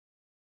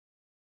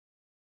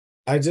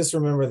I just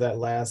remember that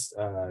last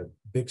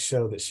big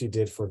show that she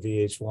did for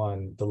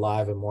VH1, the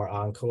Live and More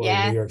Encore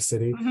in New York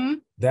City. Mm-hmm.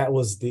 That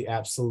was the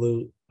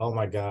absolute, oh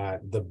my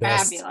God, the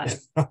best.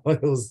 Fabulous.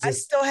 It was just, I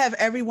still have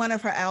every one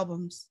of her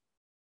albums.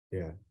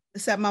 Yeah.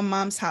 It's at my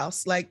mom's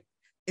house. Like,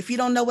 if you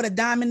don't know what a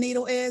diamond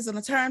needle is on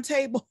a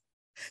turntable,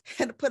 you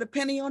had to put a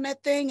penny on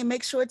that thing and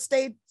make sure it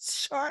stayed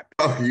sharp.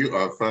 Oh, you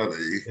are funny.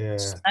 Yeah.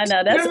 I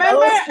know, that's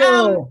remember, old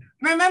school.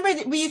 Remember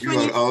VH1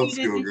 You're an old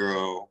school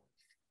girl.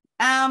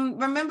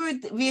 Remember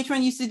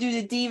VH1 used to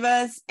do the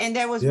divas, and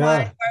there was one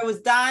where it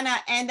was Donna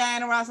and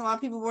Diana Ross, and a lot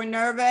of people were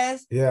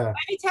nervous. Yeah. Let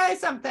me tell you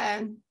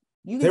something.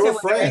 You can They say were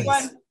friends.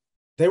 everyone,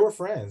 They were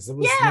friends. It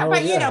was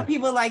but you know,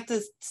 people like to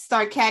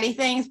start catty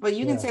things, but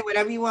you can say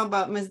whatever you want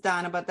about Miss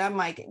Donna, but that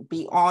might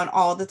be on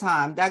all the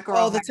time. That girl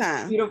all the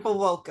time. Beautiful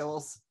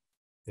vocals.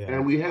 Yeah.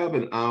 And we have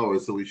an hour,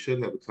 so we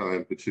should have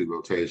time for 2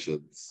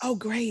 rotations. Oh,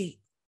 great.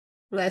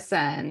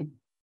 Listen.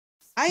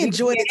 I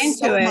enjoyed it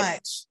so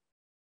much.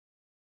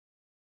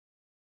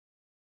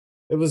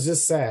 It was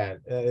just sad.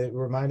 It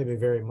reminded me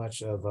very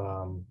much of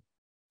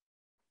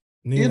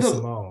Nina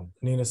Simone.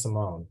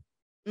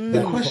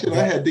 The question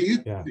I had,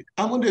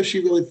 I wonder if she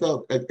really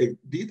felt, do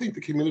you think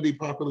the community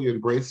properly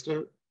embraced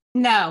her?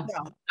 No.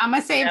 I'm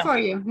going to say it for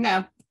you.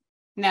 No.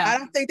 I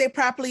don't think they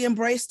properly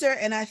embraced her.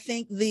 And I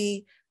think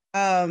the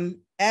Adam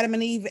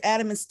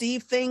and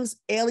Steve things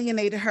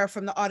alienated her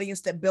from the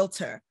audience that built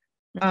her.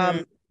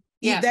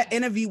 That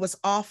interview was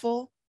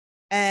awful.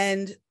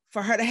 And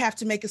for her to have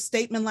to make a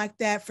statement like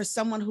that for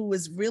someone who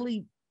is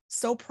really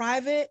so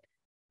private,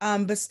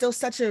 but still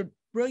such a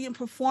brilliant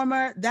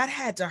performer, that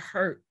had to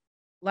hurt.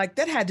 Like,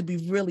 that had to be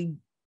really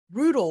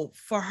brutal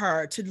for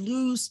her to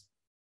lose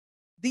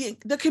the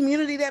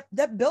community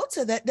that built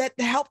her, that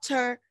helped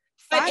her.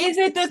 But is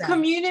it the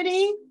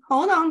community?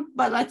 Hold on,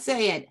 but let's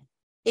say it.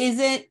 Is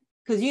it,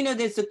 because you know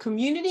there's a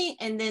community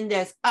and then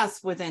there's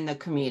us within the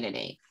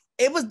community.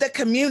 It was the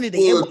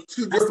community. Well,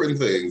 two different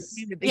things.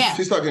 Yeah.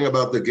 She's talking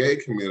about the gay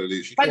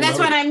community. But that's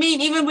what I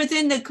mean. Even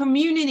within the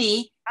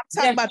community, I'm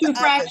talking about 2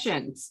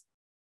 fractions.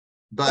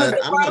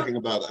 But I'm talking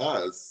about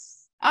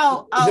us.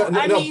 I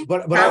mean,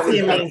 but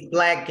Katia means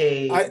black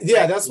gay.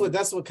 That's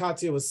what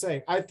Katia was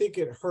saying. I think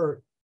it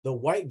hurt the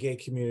white gay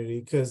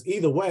community because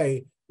either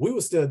way, we were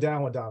still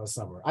down with Donna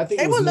Summer. I think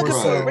they it was were looking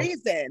more for so a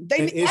reason.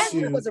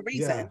 There was a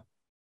reason. Yeah.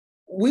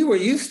 We were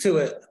used to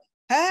it.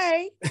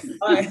 Hey. There you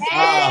go.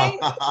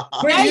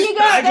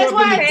 That's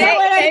why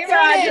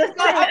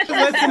I was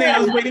listening. I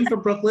was waiting for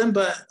Brooklyn,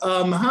 but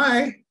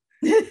hi.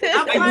 I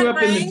grew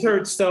up in the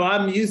church, so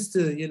I'm used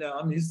to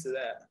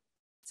that.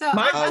 So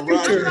my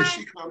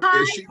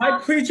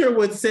preacher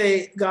would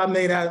say, God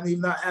made Adam, Eve,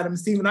 not Adam and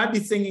Steve, and I'd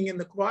be singing in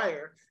the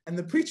choir, and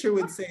the preacher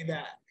would say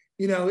that.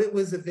 You know, it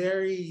was a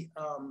very...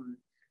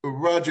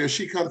 Roger, is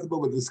she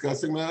comfortable with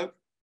discussing that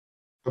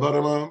about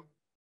her mom?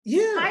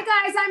 Yeah. Hi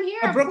guys, I'm here.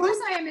 Of course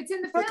I am. It's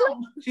in the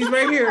film. She's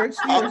right here.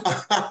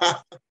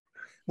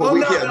 Well,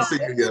 we can't see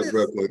you yet,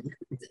 Brooklyn.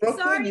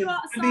 Sorry, you all.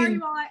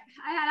 I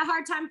had a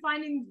hard time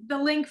finding the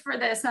link for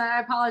this. I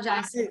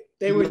apologize.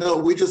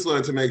 We just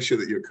wanted to make sure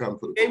that you're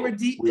comfortable. They were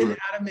deep in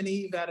Adam and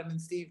Eve, Adam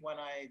and Steve when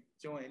I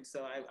joined,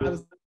 so I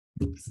was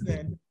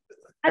listening.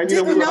 I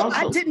didn't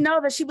know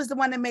that she was the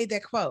one that made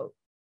that quote.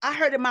 I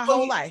heard it my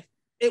whole life.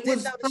 It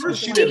was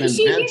she wasn't the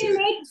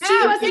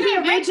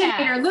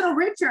originator. Little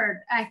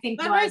Richard, I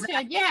think was.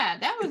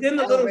 That was in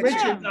the Little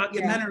Richard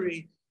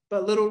documentary.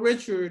 But Little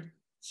Richard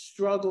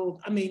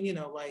struggled. I mean,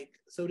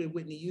 so did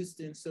Whitney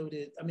Houston.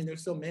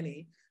 There's so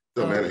many.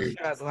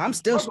 I'm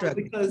still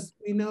struggling because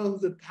we know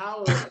the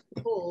power and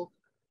pull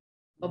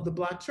of the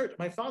Black church.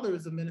 My father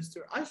is a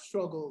minister. I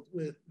struggled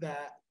with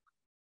that,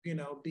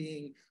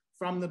 being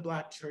from the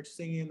Black church,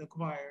 singing in the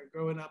choir,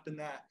 growing up in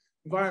that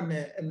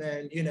environment, and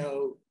then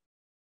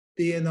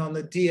being on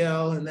the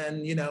DL, and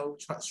then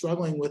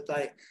struggling with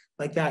like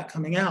that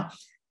coming out.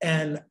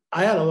 And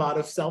I had a lot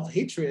of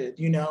self-hatred,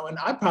 and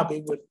I probably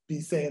would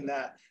be saying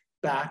that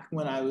back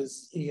when I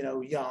was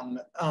young.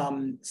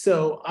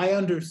 So I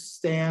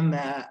understand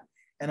that,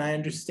 and I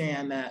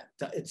understand that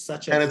it's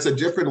and it's a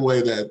different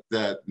way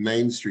that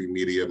mainstream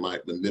media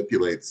might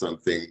manipulate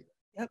something.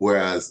 Yep.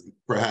 Whereas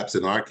perhaps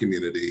in our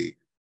community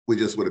we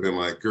just would have been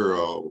like,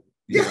 girl,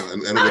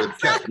 and it would have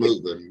kept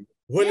moving.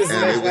 When is the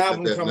next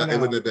album coming out? It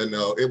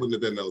wouldn't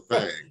have been no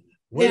thing.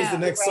 When is the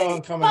next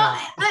song coming out?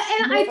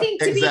 And I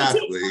think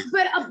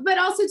but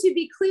also to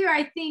be clear,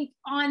 I think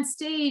on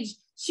stage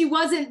she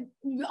wasn't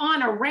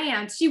on a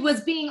rant. She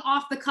was being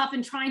off the cuff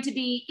and trying to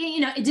be,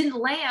 it didn't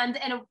land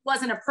and it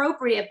wasn't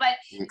appropriate, but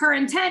her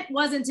intent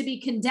wasn't to be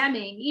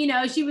condemning,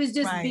 she was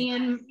just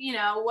being,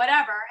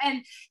 whatever.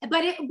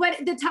 But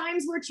the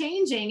times were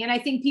changing, and I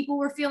think people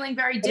were feeling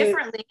very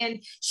differently,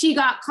 and she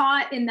got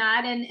caught in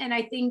that. And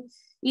I think,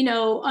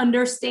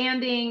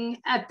 understanding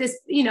at this,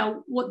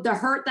 what the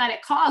hurt that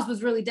it caused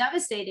was really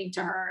devastating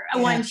to her.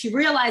 Yeah. When she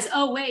realized,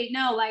 oh wait,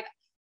 no, like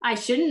I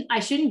shouldn't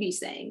be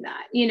saying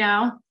that,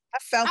 I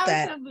felt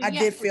that. I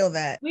did feel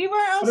that. We were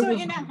also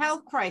in a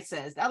health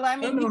crisis.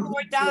 People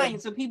were dying,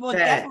 so people were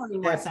definitely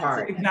more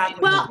sensitive.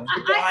 Well,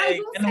 I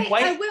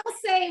will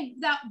say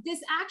that this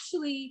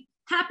actually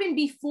happened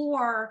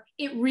before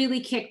it really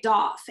kicked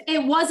off.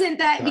 It wasn't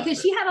that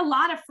because she had a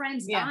lot of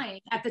friends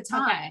dying at the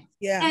time. Okay.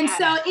 Yeah. And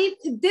so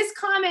this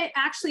comment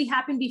actually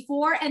happened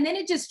before, and then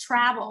it just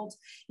traveled,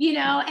 you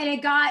know, and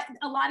it got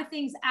a lot of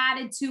things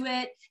added to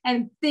it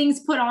and things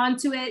put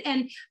onto it.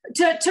 And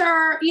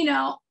to you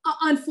know,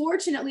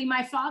 unfortunately,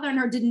 my father and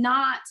her did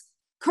not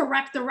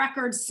correct the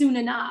record soon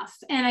enough.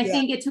 And I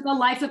think it took a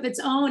life of its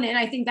own. And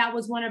I think that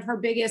was one of her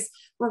biggest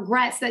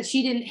regrets, that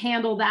she didn't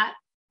handle that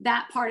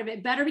part of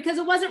it better, because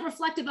it wasn't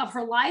reflective of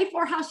her life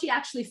or how she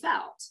actually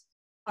felt.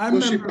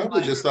 Well, she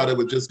probably just thought it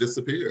would just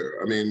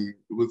disappear. I mean,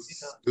 it was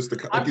just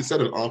like you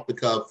said, an off the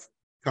cuff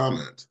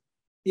comment.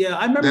 Yeah,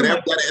 I remember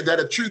that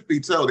a truth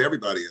be told,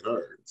 everybody had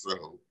heard.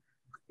 So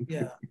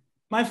yeah,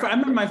 I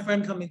remember my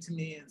friend coming to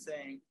me and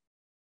saying,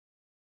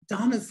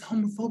 "Donna's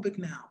homophobic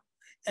now,"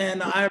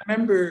 and I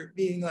remember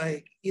being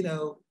like, you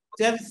know,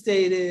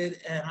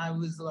 devastated, and I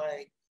was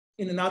like,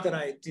 you know, not that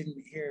I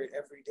didn't hear it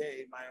every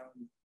day in my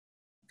own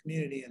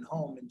community and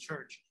home and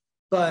church,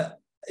 but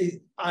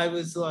I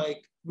was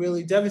like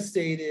really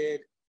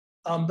devastated.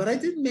 But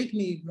it didn't make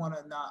me want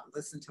to not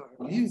listen to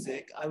her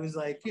music. I was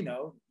like, you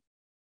know,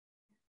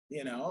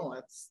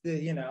 that's the,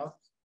 you know.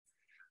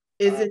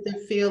 Is it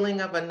the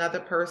feeling of another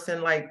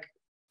person like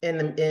in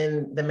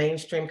the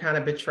mainstream kind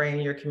of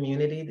betraying your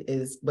community?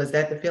 Was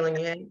that the feeling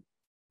you had?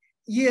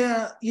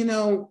 Yeah, you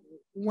know,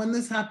 when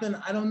this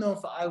happened, I don't know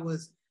if I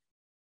was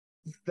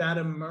that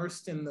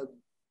immersed in the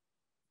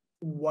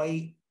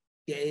white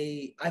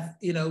gay,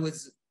 you know,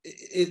 it's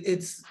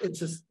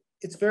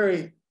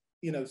very,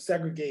 you know,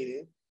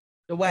 segregated.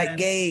 The white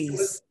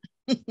gays.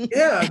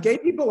 Yeah, gay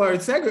people are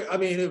segregated. I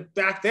mean,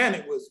 back then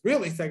it was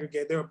really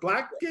segregated. There were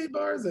black gay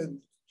bars and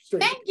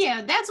straight. Thank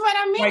you. That's what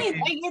I mean.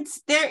 Like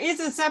there is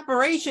a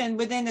separation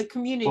within the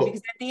community, because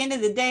at the end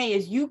of the day,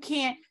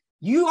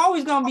 you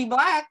always gonna be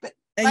black.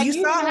 And like,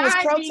 you saw who was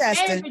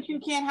protesting. But you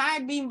can't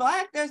hide being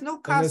black. There's no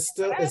and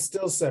it's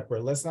still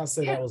separate. Let's not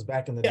say that was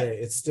back in the day.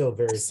 It's still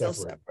very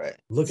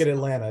separate. Look at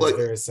Atlanta, it's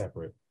very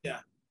separate. Yeah.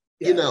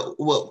 You know,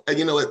 well, and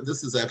you know what?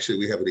 This is actually,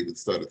 we haven't even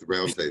started the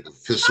roundtable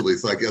officially,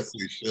 so I guess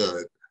we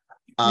should.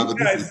 But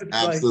this is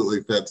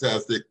absolutely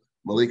fantastic.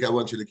 Malik, I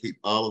want you to keep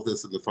all of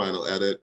this in the final edit.